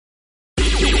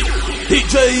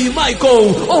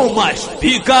DJMAYCON, o mais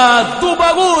pica do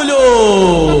bagulho.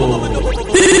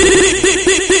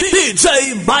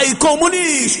 DJMAYCON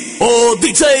Muniz, o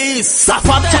DJ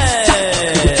Safadez.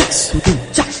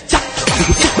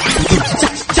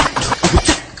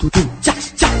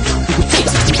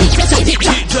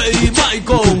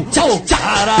 DJMAYCON, o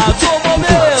cara do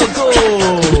momento.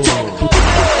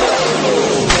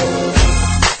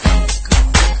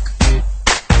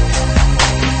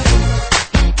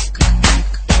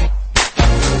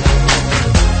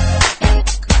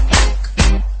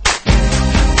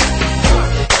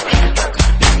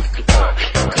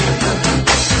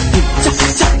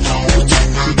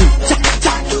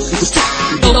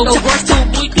 Eu gosto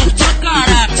muito de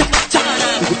caraca.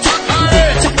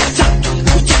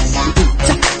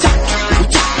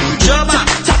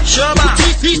 Chama.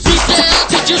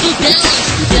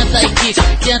 Tenta e quica,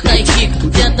 tenta e quica,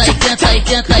 tenta e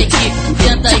quica,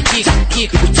 tenta e quica.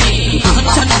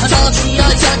 A novinha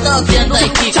já tá vendo aí,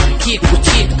 quica,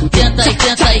 tenta e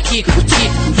quica,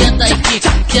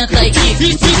 tenta e quica.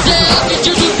 Isso é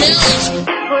pedido delas.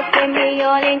 Você me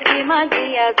olha em cima de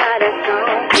azaração.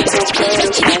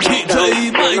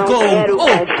 DJMAYCON, o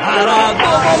cara do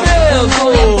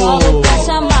momento. Pra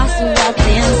chamar sua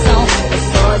atenção, é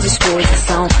só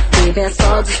disposição, baby, é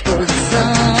só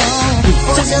disposição.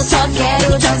 Hoje eu só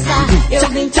quero dançar, eu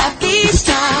vim pra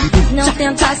pista. Não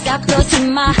tenta se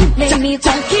aproximar, nem me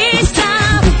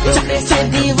conquistar. Eu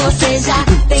percebi, você já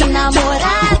tem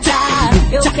namorada.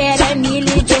 Eu quero é me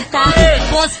libertar.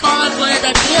 Posso falar com ele da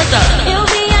vida? Eu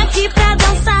vim aqui pra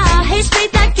dançar,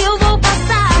 respeita que eu vou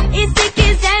passar. E se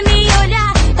quiser me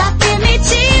olhar, tá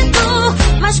permitido.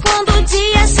 Mas quando o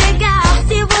dia chegar,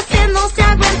 se você não se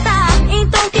aguentar,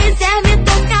 então quiser me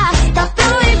tocar, tá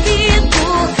proibido.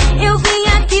 Eu vim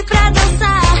aqui pra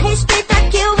dançar, respeita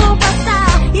que eu vou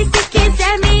passar. E se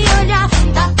quiser me olhar,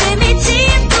 tá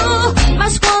permitido.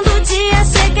 Mas quando o dia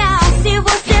chegar, se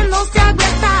você não se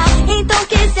aguentar, então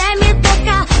quiser me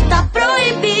tocar, tá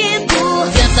proibido.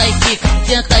 Tenta e quica,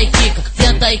 tenta e quica,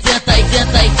 tenta e quica,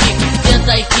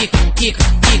 tenta e quica.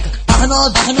 As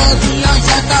novinhas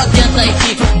já tá tenta e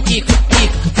quica,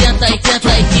 tenta e quica,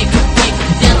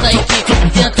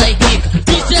 tenta e quica.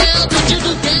 Isso é o pedido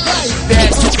delas.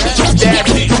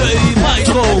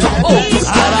 DJMAYCON, o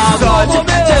cara do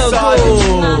momento.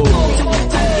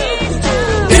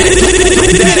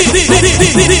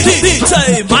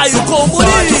 DJMAYCON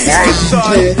Muniz,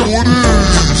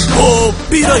 o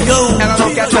piranhão. Ela não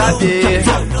quer saber,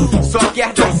 só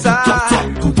quer dançar,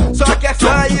 só quer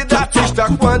sair da pista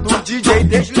quando o DJ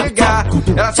desligar.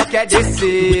 Ela só quer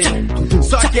descer,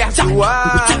 só quer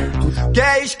zoar,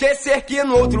 quer esquecer que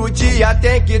no outro dia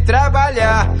tem que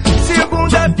trabalhar.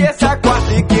 Segunda, terça,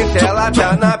 quarta e quinta ela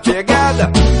tá na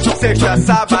pegada. Sexta,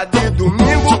 sábado e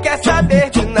domingo quer saber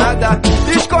de nada.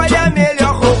 Escolhe a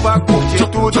melhor roupa, curte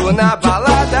tudo na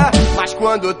balada. Mas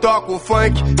quando toca o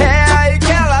funk, é aí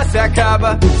que ela se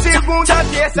acaba. Segunda,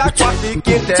 terça, quarta e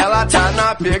quinta ela tá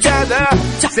na pegada.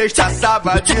 Sexta,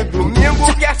 sábado e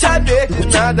domingo quer saber de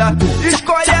nada.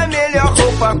 Escolhe a melhor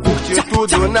roupa, curte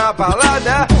tudo na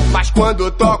balada. Mas quando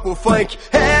toca o funk,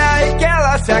 é aí que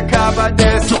ela se acaba.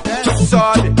 Desce,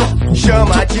 sobe,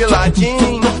 chama de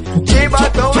ladinho, de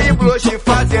batom e blush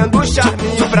fazendo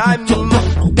charminho pra mim.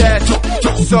 Desce,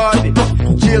 sobe,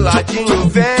 de ladinho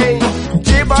vem,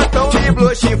 de batom e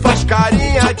blush faz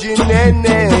carinha de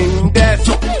neném.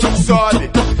 Desce,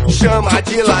 sobe, chama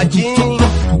de ladinho,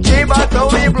 de batom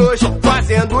e blush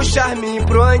fazendo charminho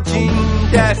pro Andinho.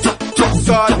 Desce,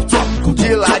 sobe,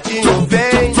 de ladinho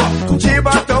vem, de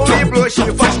batom e blush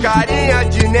faz carinha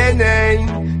de neném.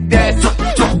 Desce,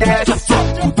 desce,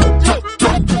 sobe,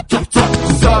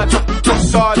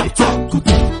 sobe,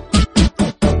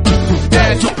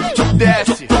 desce,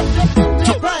 desce,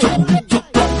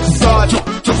 sobe,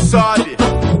 sobe.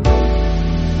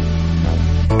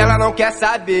 Ela não quer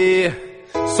saber,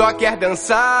 só quer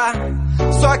dançar,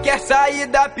 só quer sair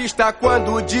da pista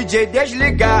quando o DJ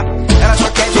desligar. Ela só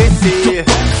quer descer,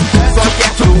 só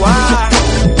quer zoar,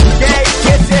 quer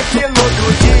esquecer que no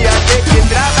outro dia tem que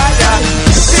trabalhar.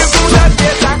 Segunda,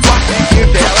 terça, quarta e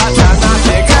quinta ela tá na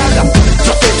pegada.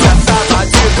 Sexta,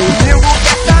 sábado e domingo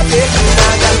quer saber de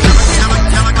nada.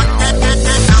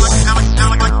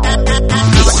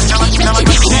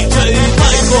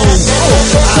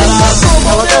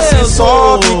 Ela desce e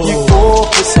sobe, que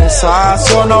corpo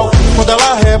sensacional. Quando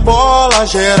ela rebola,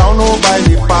 geral no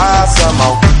baile passa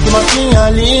mal. Que novinha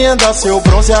linda, seu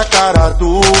bronze é a cara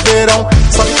do verão.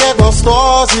 Sabe que é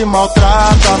gostosa e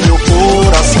maltrata meu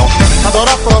coração.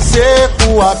 Adora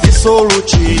Prosecco,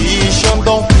 Absolute e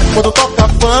Xandão. Quando toca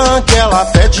funk, ela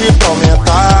pede pra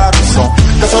aumentar o som.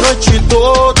 Essa noite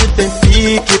toda tem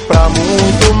pique pra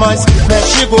muito mais.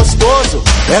 Mexe gostoso,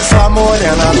 essa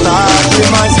morena tá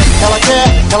demais. Ela quer,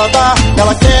 ela dá,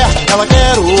 ela quer, ela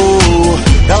quer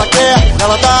ela quer,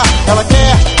 ela dá, ela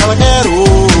quer, ela quer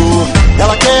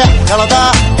ela quer, ela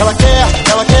dá, ela quer,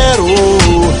 ela quer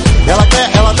ela quer,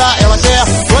 ela dá, ela quer.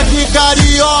 Funk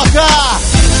carioca.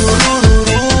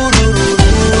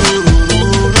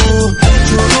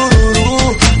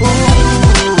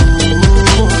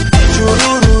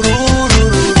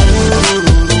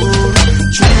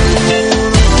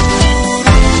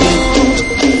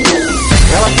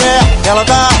 Ela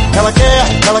dá, ela quer,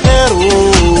 ela quer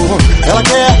ela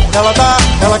quer, ela dá,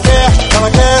 ela quer,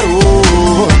 ela quer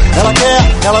ela quer,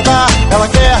 ela dá, ela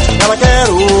quer, ela quer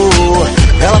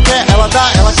ela quer, ela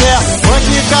dá, ela quer.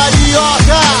 Funk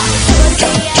carioca. Você é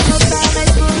o sol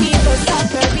mais bonito, só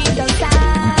pra vir dançar.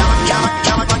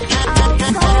 Ao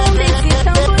som desse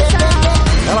tamborzão.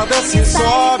 Ela desce e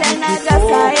sobe, que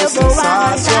pouco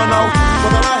sensacional.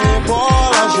 Quando ela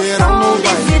rebola, geral no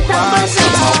baile passa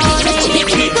mal.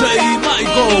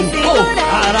 DJMAYCON, o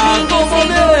cara do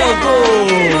momento.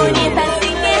 Bonita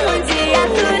assim, erro de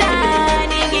aturar.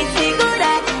 Ninguém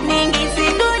segura, ninguém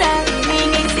segura,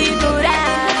 ninguém segura.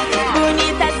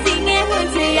 Bonita assim, erro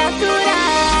de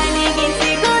aturar. Ninguém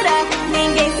segura,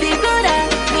 ninguém segura,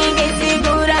 ninguém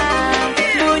segura.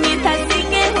 Bonita assim,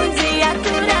 erro de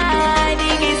aturar.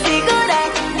 Ninguém segura,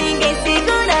 ninguém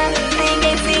segura,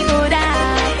 ninguém segura.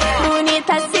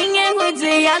 Bonita assim, erro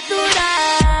de aturar.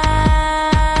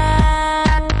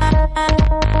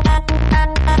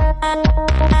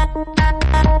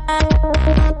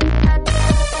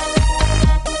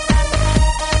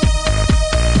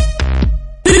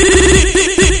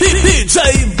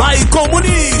 DJMAYCON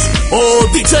Muniz, o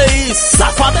DJ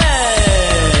Safadex.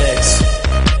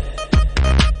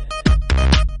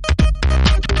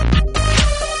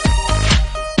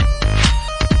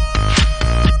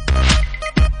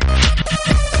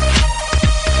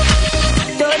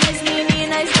 Todas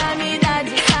meninas da minha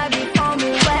idade sabem como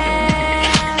é.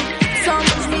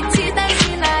 Somos metidas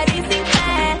de nariz em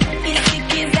pé. E se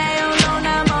quiser eu não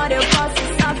namoro, eu posso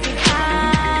só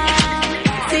ficar.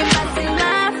 Se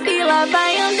vacilar, a fila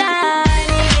vai andar.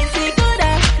 Ninguém segura,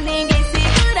 ninguém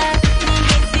segura,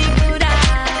 ninguém segura.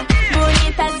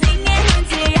 Bonitazinha, erro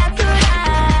de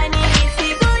aturar. Ninguém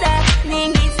segura,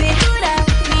 ninguém segura,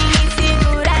 ninguém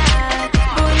segura.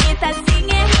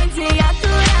 Bonitazinha, erro de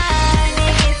aturar.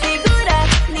 Ninguém segura,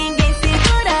 ninguém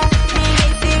segura,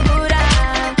 ninguém segura.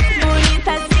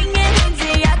 Bonitazinha, erro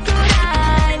de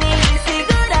aturar. Ninguém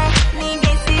segura,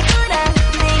 ninguém segura,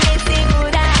 ninguém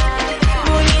segura.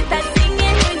 Bonitazinha,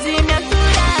 erro de me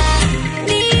aturar.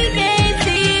 Ninguém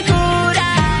segura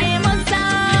a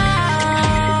emoção.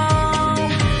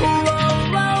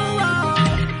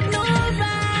 No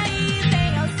baile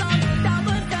tem o som do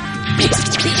tamborzão.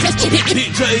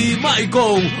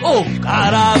 DJMAYCON, o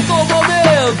cara do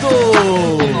momento.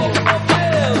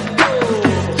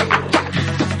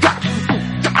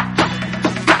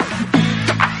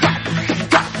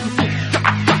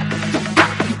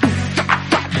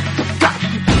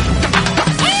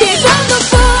 Pegando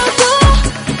fogo,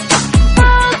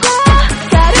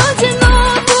 quero de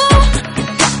novo.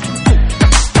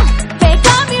 Vem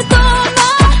cá, me toma,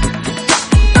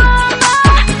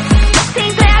 se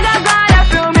entrega agora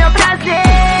pro meu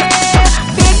prazer.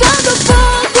 Pegando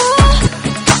fogo,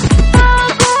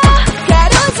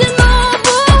 quero de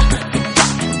novo.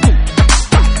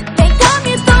 Vem cá,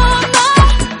 me toma,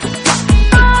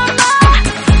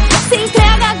 se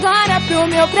entrega agora pro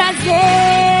meu prazer.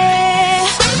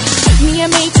 Minha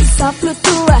mente só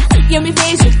flutua e eu me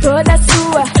vejo toda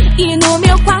sua. E no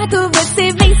meu quarto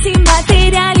você vem se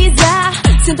materializar.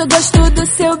 Sinto o gosto do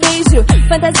seu beijo,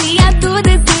 fantasia do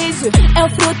desejo. É o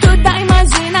fruto da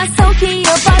imaginação que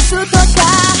eu posso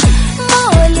tocar.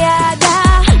 Molhada,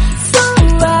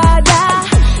 suada,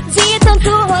 de tanto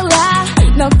rolar.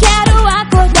 Não quero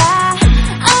acordar,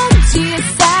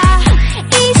 atiça,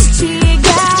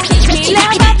 instiga. Me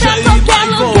leva pra qualquer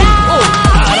lugar.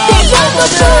 Pegando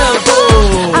fogo,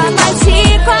 a mais de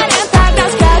 40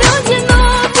 graus, quero de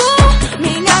novo.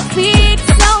 Minha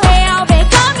ficção real, vem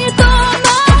cá, me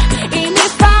toma e me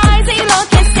faz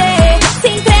enlouquecer. Se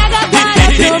entrega agora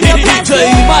pro meu prazer.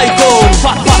 DJMAYCON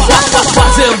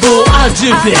fazendo a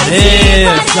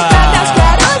diferença.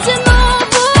 Quero de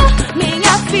novo.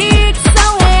 Minha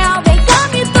ficção real, vem cá,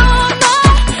 me toma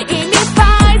e me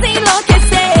faz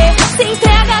enlouquecer. Se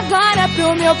entrega agora pro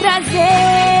meu prazer.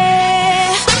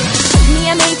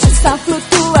 Minha mente só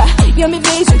flutua e eu me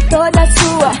vejo toda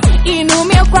sua. E no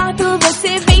meu quarto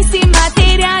você vem se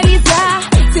materializar.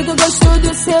 Sinto o gosto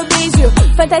do seu beijo,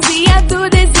 fantasia do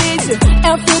desejo.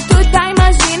 É o fruto da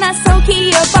imaginação que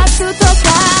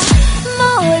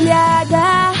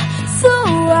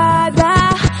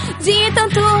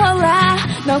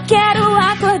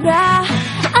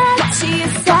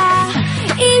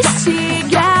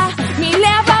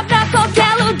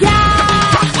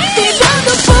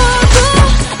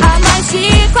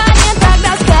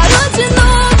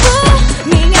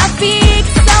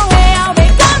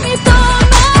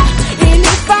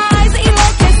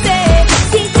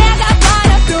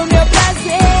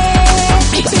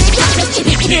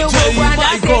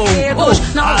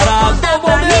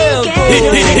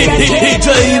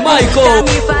DJMAYCON. Tá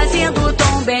me fazendo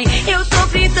tão bem. Eu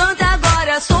sofri tanto,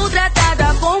 agora sou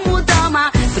tratada como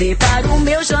dama. Preparo o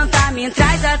meu jantar, me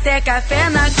traz até café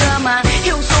na cama.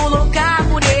 Eu sou louca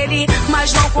por ele,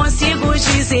 mas não consigo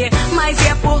dizer. Mas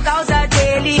é por causa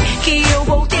dele que eu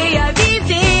voltei a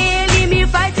viver. Ele me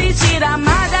faz sentir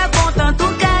amada com tanto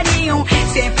carinho.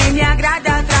 Sempre me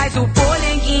agrada, traz o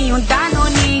polenguinho,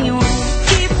 danoninho.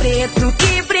 Que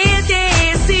preto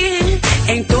é esse?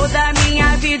 Em toda a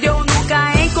minha vida eu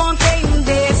nunca encontrei um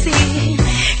desse.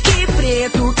 Que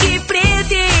preto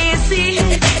é esse?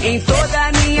 Em toda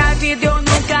a minha vida eu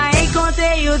nunca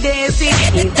encontrei o desse.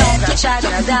 Então pra te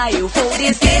agradar eu vou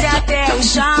descer até o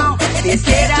chão.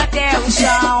 Descer até o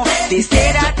chão,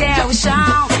 descer até o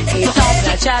chão. Então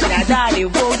pra te agradar eu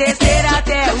vou descer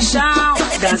até o chão.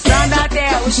 Dançando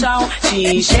até o chão, te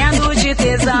enchendo de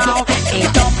tesão.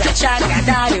 Então pra te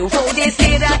agradar eu vou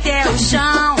descer até o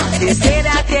chão. Descer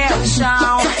até o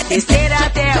chão, descer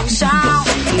até o chão.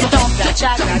 Então pra te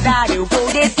agradar eu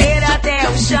vou descer até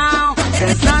o chão.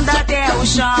 Dançando até o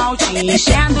chão, te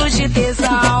enchendo de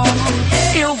tesão.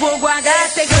 Eu vou guardar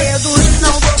segredos,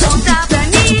 não vou contar pra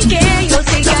ninguém. Eu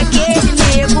sei que aquele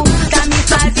nego tá me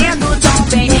fazendo tão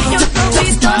bem. Eu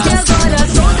sofri tanto e agora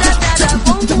sou tratada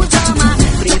como dama.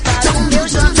 Prepara o meu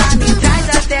jantar, me traz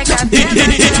até café na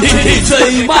cama.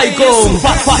 DJMAYCON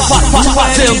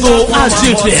fazendo a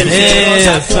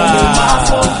diferença.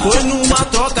 Foi numa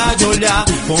troca de olhar,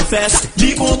 confesso,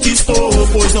 me conquistou.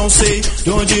 Pois não sei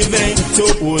de onde vem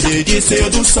seu poder de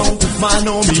sedução, mas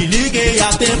não me liguei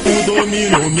a tempo,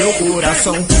 dominou meu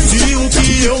coração. Se o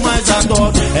que eu mais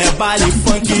adoro é baile,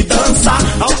 funk, dançar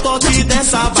ao toque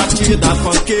dessa batida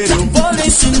funkeira, eu vou lhe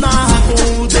ensinar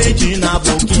com o dedinho na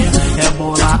boquinha,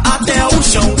 rebolar até o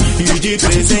chão. E de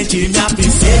presente minha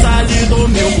princesa ali do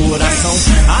meu coração.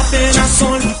 Apenas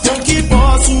sonho com que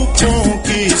posso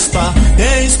conquistar.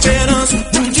 Tem esperança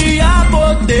de um dia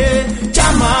poder te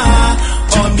amar.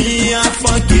 Ó minha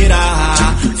funkeira,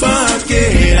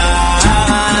 funkeira,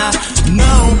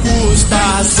 não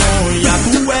custa sonhar.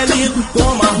 Tu é lindo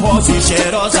como a rosa e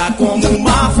cheirosa como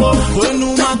uma flor. Foi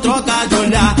numa troca de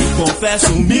olhar,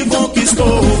 confesso, me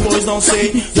conquistou. Pois não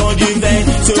sei de onde vem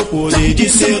seu poder de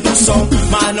sedução,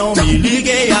 mas não me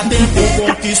liguei a tempo,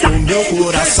 conquistou meu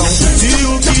coração. Se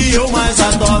o que eu mais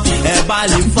adoro é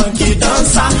baile, funk,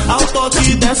 dançar ao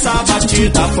toque dessa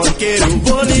batida funkeira, eu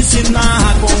vou lhe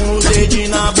ensinar com o dedinho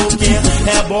na boquinha,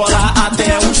 rebola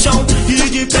até o chão. E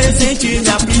de presente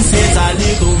minha princesa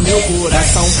ali do meu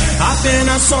coração.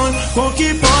 Apenas sonho com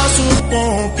que posso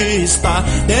conquistar.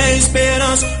 Tem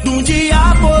esperança de um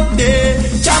dia poder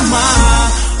te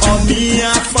amar. Ó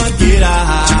minha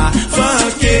funkeira,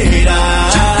 funkeira,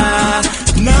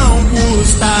 não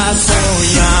custa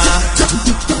sonhar.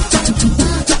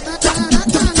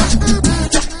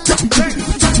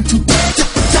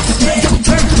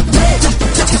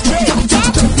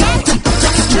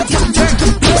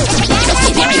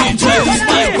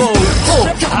 DJMAYCON, o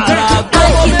cara do Ai,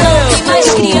 que bom, tem mais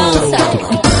momento. criança.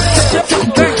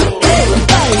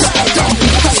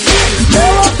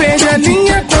 Ela perde a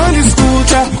linha quando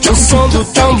escuta o som do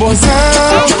tamborzão.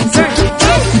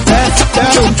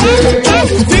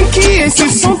 Vem que esse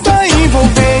som tá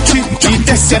envolvente e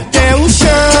desce até o chão.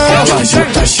 Ela já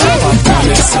tá chapada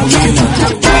nessa mina.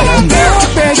 Ela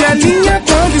perde a linha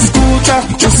quando escuta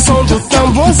o som do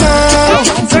tamborzão.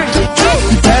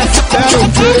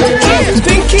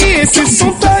 Vem que esse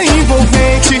som tá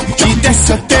envolvente e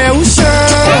desce até o chão.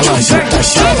 Ela já tá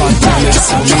chapada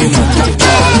nessa mina.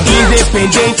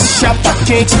 Independente, chapa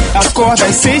quente, acorda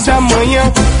às 6 da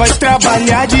manhã, vai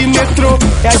trabalhar de metrô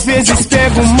e às vezes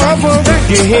pega uma van.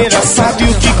 Guerreira sabe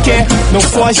o que quer, não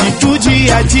foge do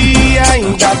dia a dia,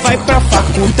 ainda vai pra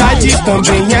faculdade,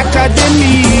 também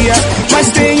academia. Mas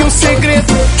tem um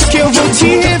segredo que eu vou te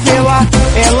revelar.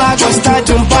 Ela gosta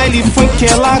de um baile funk,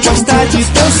 ela gosta de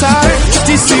dançar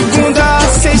de segunda a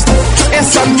sexta,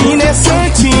 essa mina é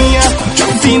santinha.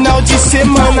 Final de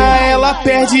semana ela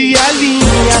perde a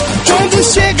linha. Quando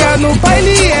chega no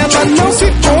baile ela não se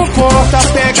comporta,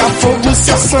 pega fogo,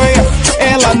 se assanha,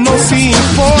 ela não se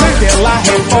importa. Ela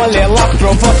rebola, ela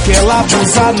provoca, ela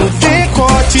abusa no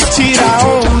decote, tira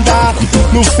onda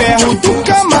no ferro do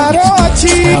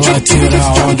camarote. Ela tira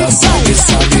onda, sabe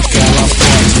que ela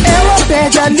pode. Ela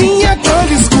perde a linha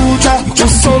quando escuta o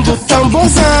som do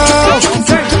tamborzão.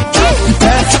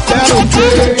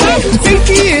 Vem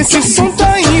que esse som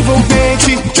tá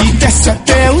envolvente e desce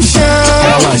até o chão.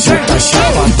 Ela já tá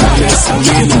chapada nessa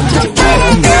mina.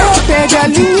 Ela perde a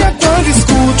linha quando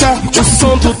escuta o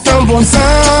som do tamborzão.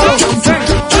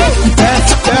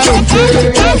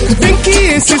 Vem que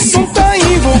esse som tá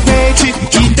envolvente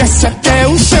e desce até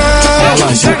o chão.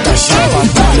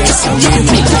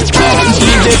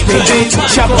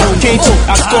 gente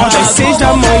acorda às 6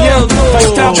 da manhã, vai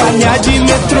trabalhar de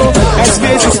metrô. Às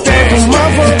vezes pega uma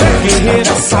van,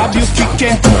 guerreira sabe o que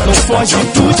quer, não foge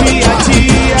do dia a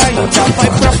dia, ainda vai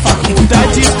pra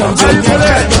faculdade também.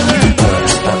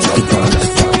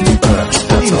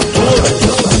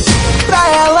 Pra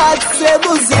ela te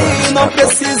seduzir não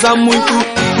precisa muito,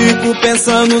 fico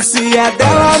pensando se é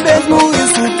dela mesmo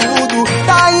isso tudo.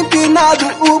 Tá empinado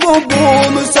o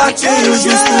bumbum nos shortinhos de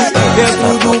estudo,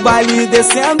 dentro do baile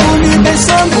descendo, me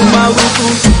deixando maluco.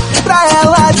 Pra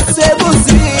ela te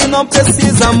seduzir não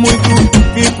precisa muito,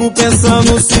 fico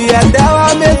pensando se é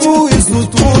dela mesmo isso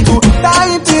tudo. Tá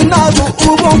empinado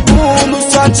o bumbum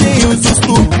nos shortinhos de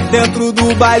estudo, dentro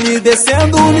do baile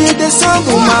descendo, me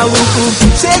deixando maluco.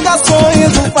 Chega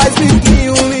sorrindo, faz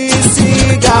biquinho e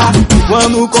siga.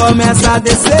 Quando começa a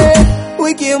descer,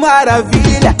 ui que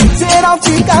maravilha. Geral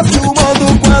fica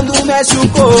filmando quando mexe o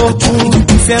corpo.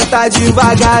 Senta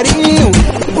devagarinho,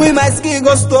 ui mas que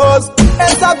gostoso.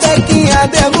 Essa bequinha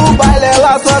dentro do baile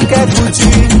ela só quer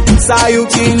curtir. Saiu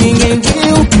que ninguém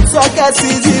viu, só quer se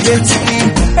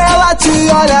divertir. Ela te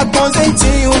olha com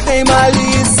jeitinho, tem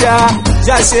malícia.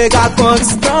 Já chega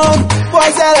conquistando,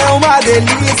 pois ela é uma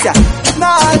delícia. Na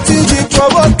arte de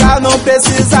provocar não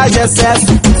precisa de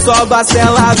excesso, só basta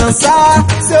ela dançar,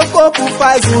 seu corpo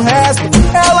faz o resto.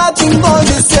 Ela tem dom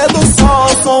de sedução,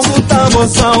 som do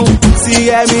tamborzão. Se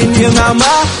é menina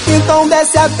má, então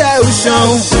desce até o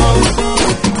chão.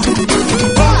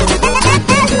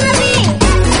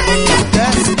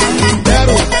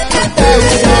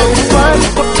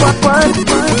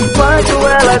 Quando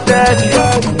ela desce,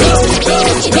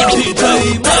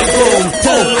 DJMAYCON,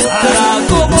 para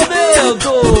do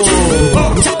momento.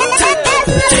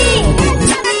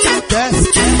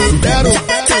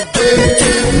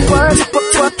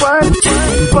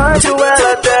 Quando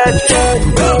ela desce,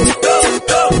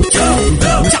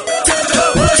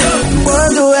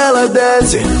 quando ela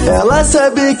desce, ela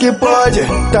sabe que pode.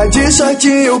 Tá de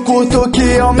shortinho curto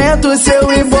que aumenta o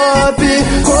seu ibope.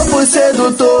 Corpo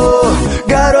sedutor,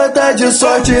 garota de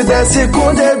sorte, desce com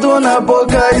o dedo na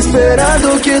boca,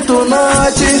 esperando que tu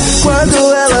note.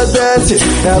 Quando ela desce,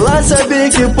 ela sabe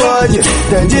que pode.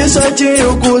 Tá de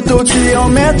shortinho curto que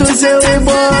aumenta o seu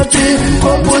ibope.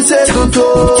 Corpo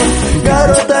sedutor,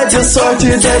 garota de sorte,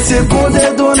 desce com o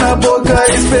dedo na boca,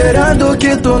 esperando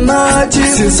que tu note.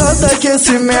 Se solta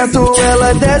aquecimento,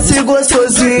 ela desce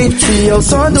gostosinho, e ao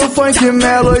som do funk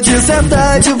melody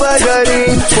senta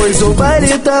devagarinho. Pois o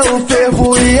baile tá o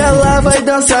fervo e ela vai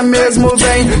dançar mesmo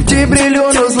bem. De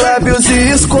brilho nos lábios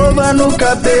e escova no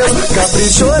cabelo,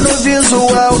 caprichou no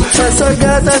visual, essa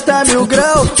gata tá mil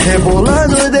grau.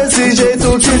 Rebolando desse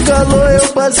jeito que calor eu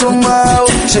passo mal.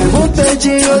 Chego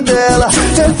pertinho dela,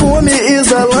 perfume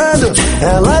exalando,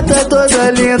 ela tá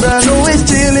toda linda no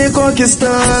estilo e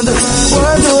conquistando.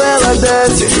 Quando ela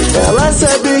desce, ela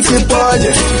sabe que pode.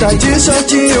 Tá de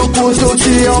shortinho curto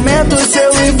que aumenta o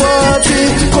seu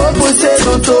ibope. Corpo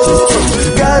sedutor,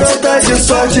 garota de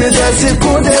sorte, desce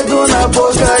com o dedo na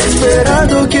boca,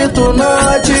 esperando que tu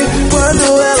note.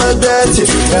 Quando ela desce,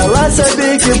 ela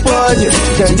sabe que pode.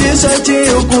 Tá de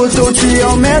shortinho curto que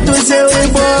aumenta o seu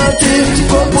ibope.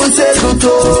 Corpo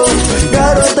sedutor,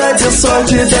 garota de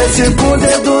sorte, desce com o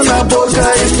dedo na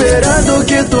boca, esperando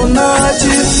que tu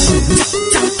note.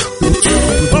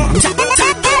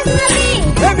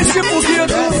 MC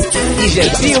Buguido,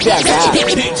 DJzinho BH,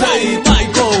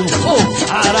 DJMAYCON, o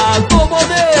cara do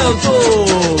momento.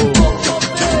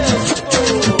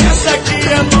 Essa aqui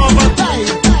é nova.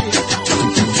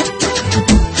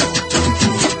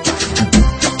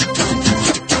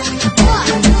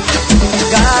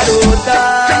 Garota,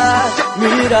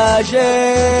 miragem,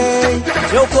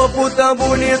 seu corpo tão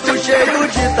bonito, cheio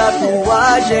de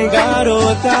tatuagem.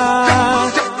 Garota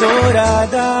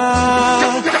dourada,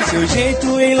 seu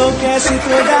jeito enlouquece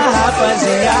toda a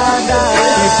rapaziada.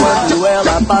 E quando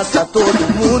ela passa,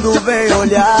 todo mundo vem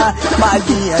olhar.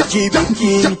 Malinha de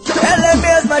biquíni, ela é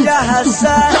mesma de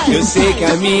arrasar. Eu sei que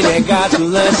a mina é gato, o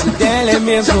lance dela é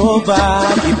mesmo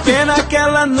roubar. Que pena que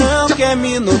ela não quer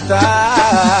me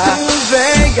notar.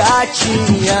 Vem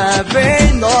gatinha,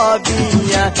 vem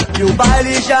novinha, que o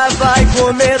baile já vai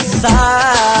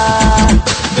começar.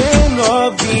 Vem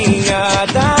novinha,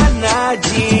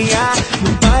 danadinha, o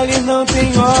baile não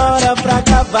tem hora pra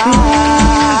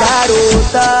acabar.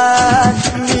 Garota,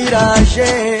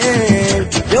 miragem,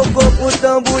 teu corpo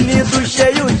tão bonito,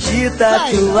 cheio de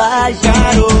tatuagem.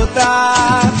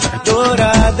 Garota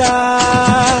dourada,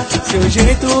 seu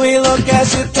jeito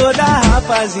enlouquece toda a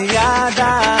rapaziada.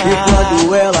 E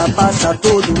quando ela passa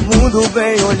todo mundo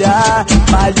vem olhar.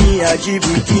 Balinha de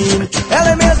biquíni,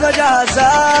 ela é mesmo de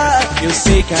arrasar. Eu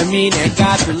sei que a mina é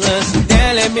gato, o lance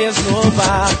dela é mesmo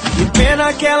roubar. Que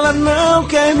pena que ela não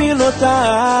quer me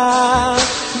notar.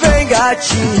 Vem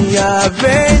gatinha,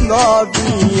 vem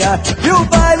novinha, e o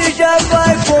baile já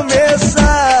vai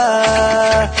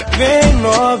começar. Vem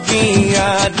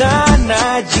novinha,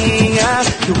 danadinha,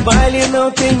 que o baile não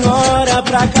tem hora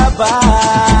pra acabar.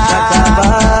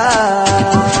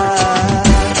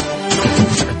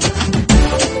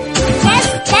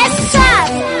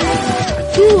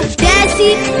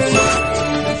 Desce.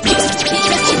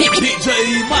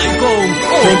 DJMAYCON,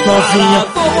 Vem o novinha.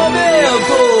 cara do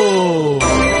momento.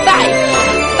 Vai.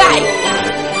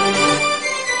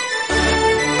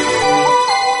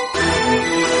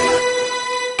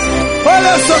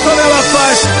 Olha só como ela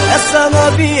faz. Essa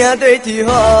novinha deita e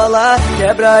rola,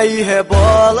 quebra e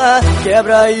rebola,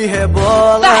 quebra e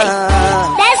rebola.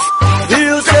 Desce. E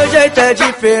o seu jeito é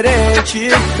diferente,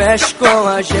 mexe com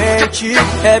a gente,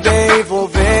 é bem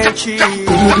envolvente.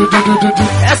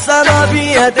 Essa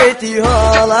novinha deita e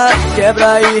rola,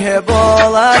 quebra e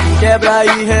rebola, quebra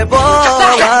e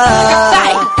rebola.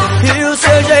 E o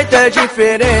seu jeito é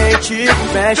diferente,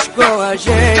 mexe com a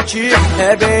gente,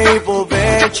 é bem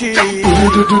envolvente.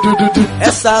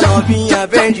 Essa novinha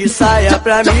vem de saia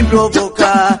pra me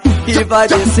provocar, e vai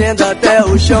descendo até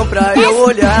o chão pra eu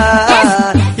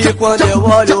olhar. E quando eu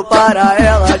olho para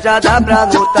ela já dá pra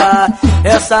notar,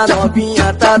 essa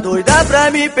novinha tá doida pra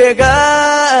me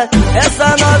pegar.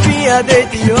 Essa novinha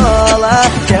deita e rola,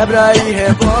 quebra e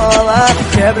rebola,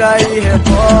 quebra e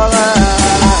rebola.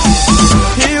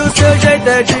 E o seu jeito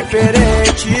é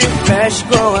diferente, mexe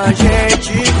com a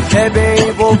gente, é bem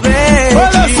envolvente.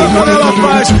 Olha só como ela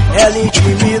faz. Ela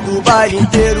intimida o baile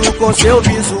inteiro com seu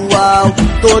visual.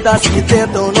 Todas que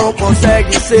tentam não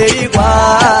conseguem ser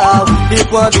igual. E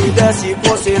quando desce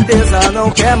com certeza não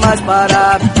quer mais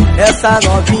parar. Essa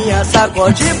novinha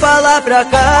sacode pra lá pra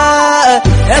cá.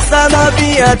 Essa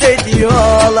novinha deita e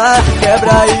rola,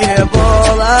 quebra e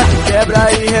rebola,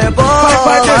 quebra e rebola.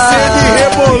 Vai descendo e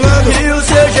rebolando. E o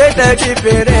seu jeito é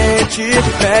diferente,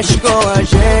 mexe com a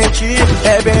gente,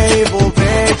 é bem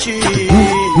envolvente.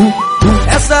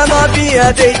 Essa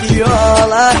novinha deita e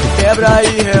rola, quebra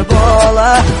e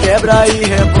rebola, quebra e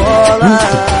rebola.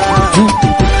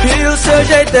 E o seu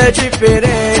jeito é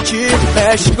diferente,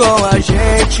 mexe com a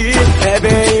gente, é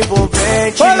bem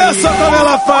envolvente. Olha só como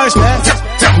ela faz.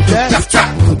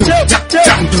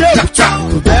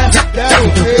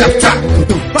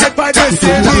 Vai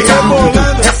descendo e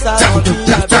rebolando. Essa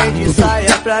novinha vem de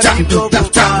saia pra me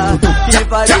provocar, e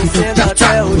vai descendo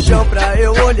até o chão pra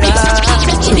eu olhar.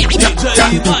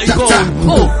 DJMAYCON,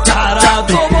 o cara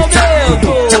do momento.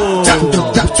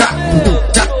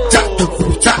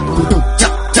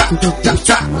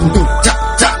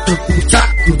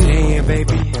 Damn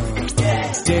baby,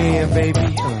 damn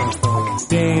baby,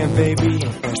 damn baby,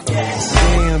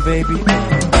 damn baby.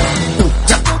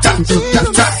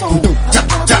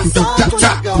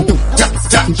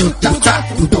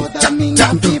 Toda minha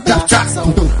vibração,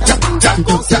 muita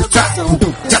concentração,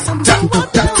 descendo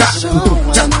até o chão.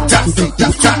 Eu não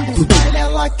aceito fundo,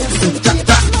 ela quer sentir.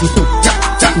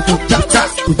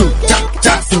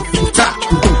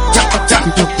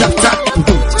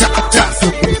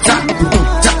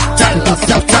 Ela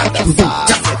só quer dançar,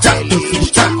 ser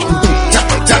feliz, quer se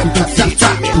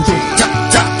divertir.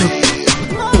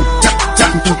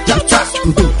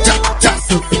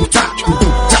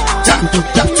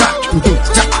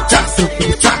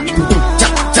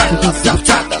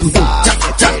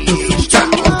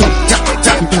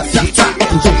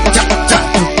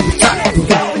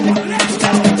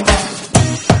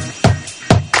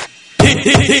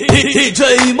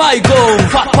 DJMAYCON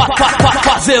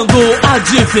fazendo a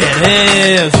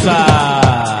diferença.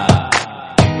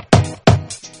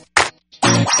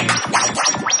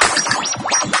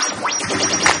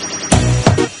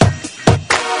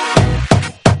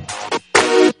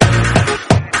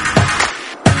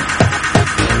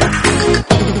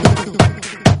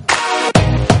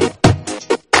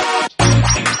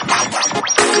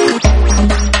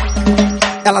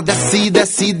 Ela desce,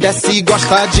 desce, desce,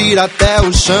 gosta de ir até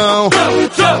o chão.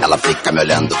 Ela fica me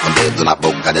olhando com o dedo na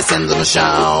boca, descendo no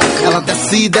chão. Ela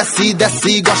desce, desce,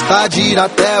 desce, gosta de ir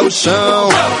até o chão.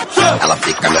 Ela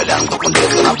fica me olhando com o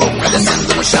dedo na boca,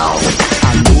 descendo no chão.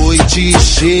 A noite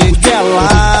chega,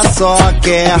 ela só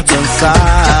quer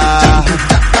dançar.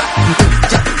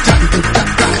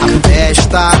 A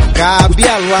festa cabe,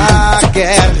 ela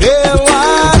quer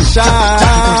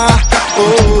relaxar.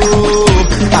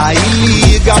 Oh. Aí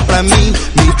liga pra mim,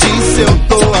 me diz se eu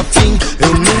tô afim.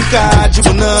 Eu nunca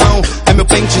digo não, é meu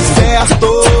pente certo.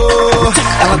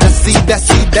 Ela desce,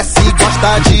 desce, desce,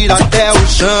 gosta de ir até o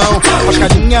chão. Faz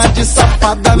carinha de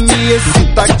safada, me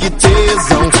excita, que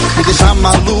tesão. Me deixa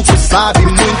maluco, sabe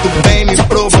muito bem me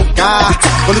provocar.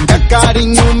 Quando quer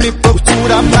carinho me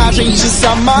procura pra gente se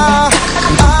amar.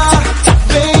 Ah,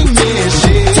 vem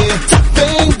mexer,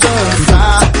 vem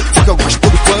dançar, porque eu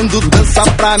gosto quando dança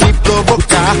pra me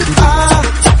provocar. Ah,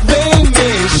 vem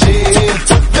mexer,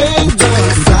 vem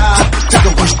dançar, porque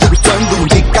eu gosto quando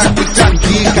quica, quica,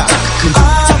 quica.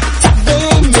 Ah,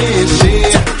 vem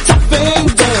mexer, vem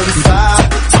dançar,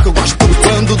 porque eu gosto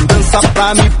quando dança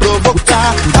pra me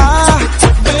provocar. Ah,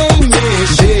 vem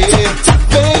mexer,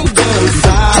 vem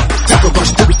dançar, porque eu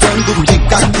gosto quando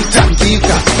quica, quica,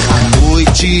 quica. A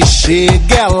noite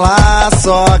chega, ela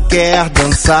só quer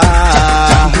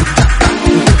dançar.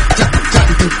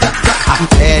 A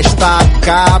festa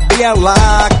acaba e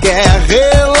ela quer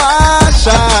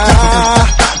relaxar.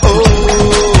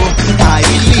 Oh,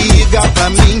 aí liga pra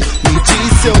mim, me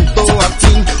diz se eu tô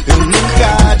afim. Eu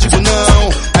nunca digo não,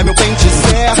 é meu pente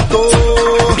certo.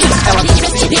 Ela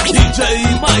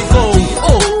DJMAYCON,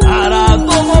 o cara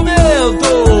do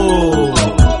momento.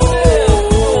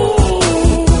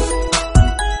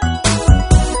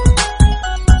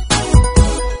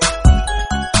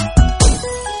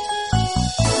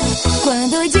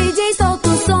 Quando o DJ solta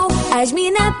o som, as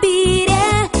mina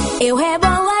pira. Eu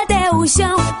rebolo até o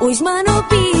chão, os mano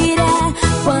pira.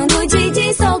 Quando o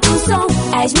DJ solta o som,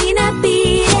 as mina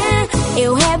pira.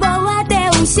 Eu rebolo até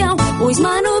o chão, os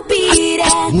mano pira.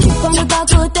 Quando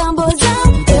toco o tamborzão,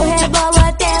 eu rebolo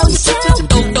até o chão.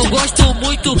 Eu gosto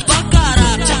muito pra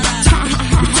caralho.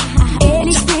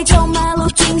 Eles ficam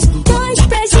maluquinhos, dois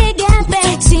pra chegar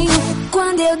pertinho.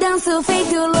 Quando eu danço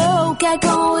feito louca,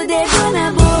 com o dedo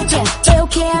na boca, eu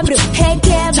quebro,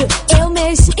 requebro, eu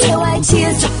mexo, eu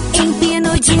atiço,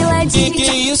 empino de ladinho.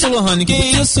 Que isso, Lohane, que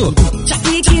isso?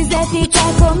 Se quiser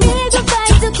ficar comigo,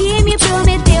 faz o que me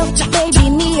prometeu. Baby,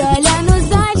 me olha nos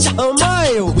olhos. Ama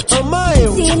eu, ama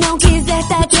eu. Se não quiser,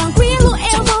 tá tranquilo,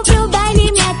 eu vou pro baile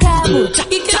e me acabo.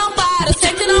 E que não para,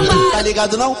 sei que não para. tá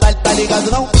ligado não, tá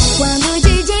ligado não. Quando o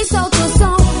DJ solta o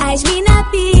som, as mina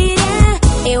pira.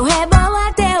 Eu rebolo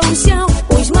até o chão,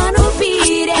 os mano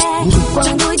pira.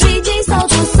 Quando o DJ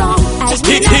solta o som, as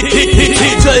mina pira.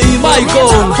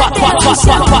 DJMAYCON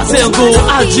fazendo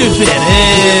a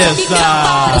diferença.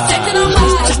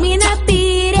 As mina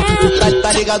pira.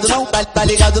 Tá ligado não, tá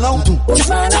ligado não. Os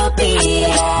mano pira.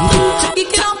 E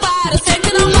que não para, sei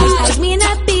que não para. As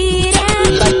mina pira.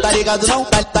 Tá ligado não,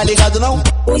 tá ligado não.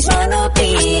 Os mano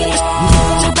pira.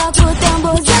 Quando toco o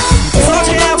tamborzão, Só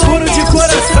quem é puro de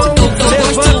coração,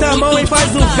 levanta a mão e faz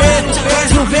o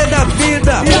V da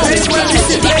vida. Vem com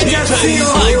esse verde assim, ó.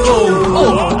 DJMAYCON,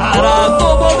 o cara do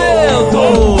momento.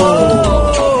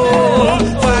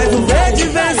 Faz o V de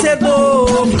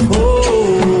vencedor.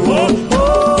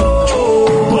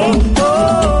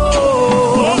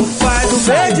 Faz o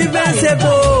V de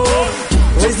vencedor.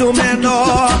 Pois o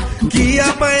menor que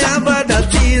apanhava da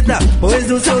vida,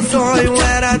 pois o seu sonho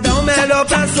era dar o melhor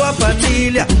pra sua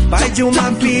família. Pai de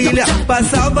uma filha,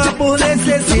 passava por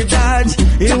necessidade,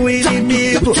 e o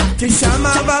inimigo te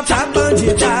chamava pra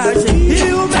bandidagem.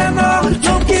 E o menor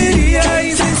não queria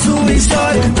isso em sua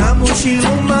história. Na mochila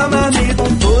uma marmita,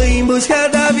 foi em busca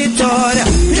da vitória.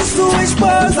 E sua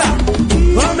esposa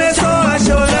começou a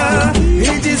chorar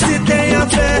e disse: tenha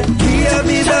fé que a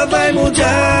vida vai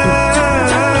mudar.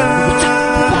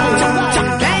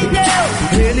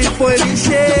 Ele foi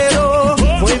lixeiro,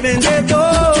 foi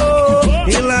vendedor,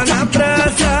 e lá na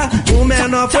praça o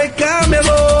menor foi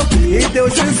camelô. E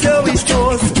Deus viu seu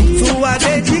esforço, sua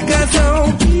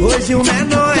dedicação. Hoje o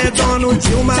menor é dono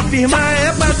de uma firma,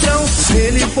 é patrão.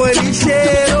 Ele foi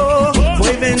lixeiro,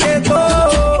 foi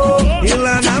vendedor, e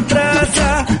lá na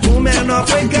praça o menor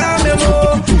foi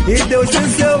camelô. E Deus viu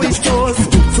seu esforço,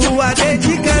 sua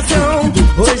dedicação.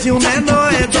 Hoje o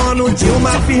menor é dono de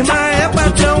uma firma, é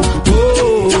patrão.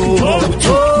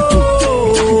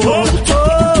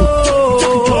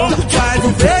 Faz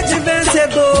um V de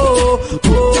vencedor.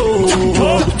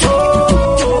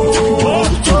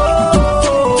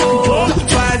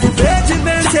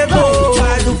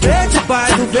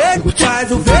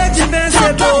 Faz um V de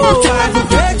vencedor. Faz um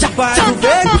V de, faz um V,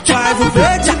 faz um V de vencedor. Faz um V de, faz um V, faz um V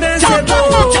de vencedor.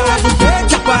 Faz um V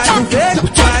de, faz um V,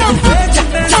 faz um V de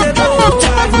vencedor.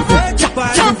 Faz um V de,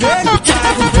 faz um V,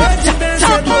 faz um V de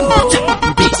vencedor.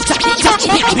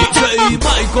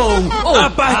 DJMAYCON, A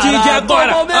partir de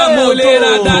agora, a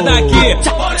mulherada daqui.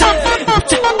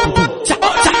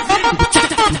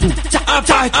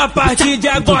 A partir de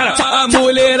agora, a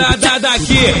mulherada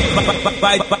daqui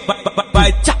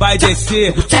vai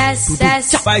descer,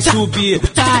 vai subir,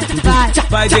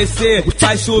 vai descer,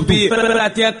 vai subir, pra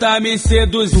tentar me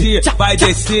seduzir. Vai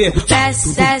descer,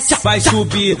 vai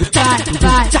subir,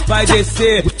 vai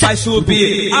descer, vai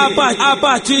subir. A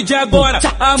partir de agora,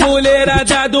 a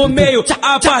mulherada do meio.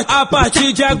 A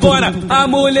partir de agora, a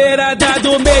mulherada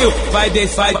do meio vai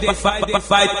descer,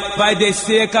 vai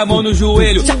descer com a mão no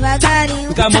joelho,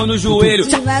 devagarinho, com a mão no joelho,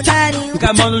 devagarinho, com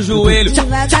a mão no joelho,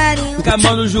 devagarinho, com a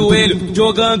mão no joelho,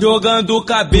 jogando o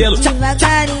cabelo,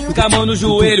 devagarinho, com a mão no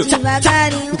joelho,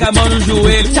 devagarinho, com a mão no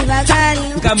joelho,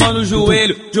 devagarinho, com a mão no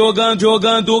joelho,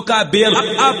 jogando o cabelo.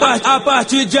 A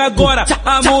partir de agora,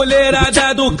 a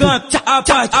mulherada do canto.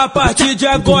 A partir de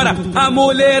agora, a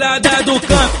mulherada do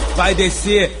canto vai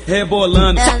descer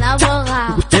rebolando, é na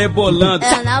borra, rebolando,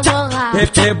 é na borra,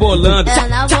 rebolando, é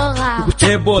na borra,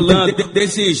 rebolando.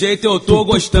 Desse jeito eu tô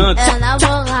gostando, é na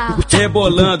borra,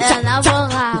 rebolando, é na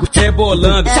borra,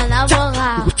 rebolando, é na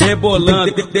borra.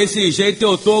 rebolando. Desse jeito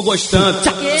eu tô gostando.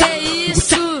 Que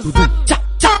isso?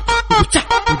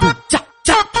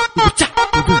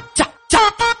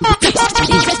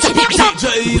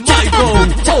 DJ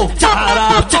Maicon, o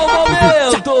cara do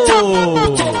momento.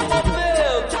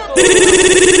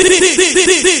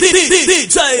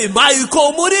 DJ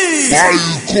Maicon Muniz,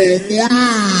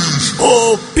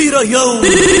 o piranhão.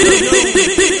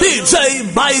 DJ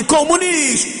Maicon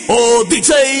Muniz, o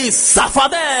DJ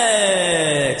Safadex.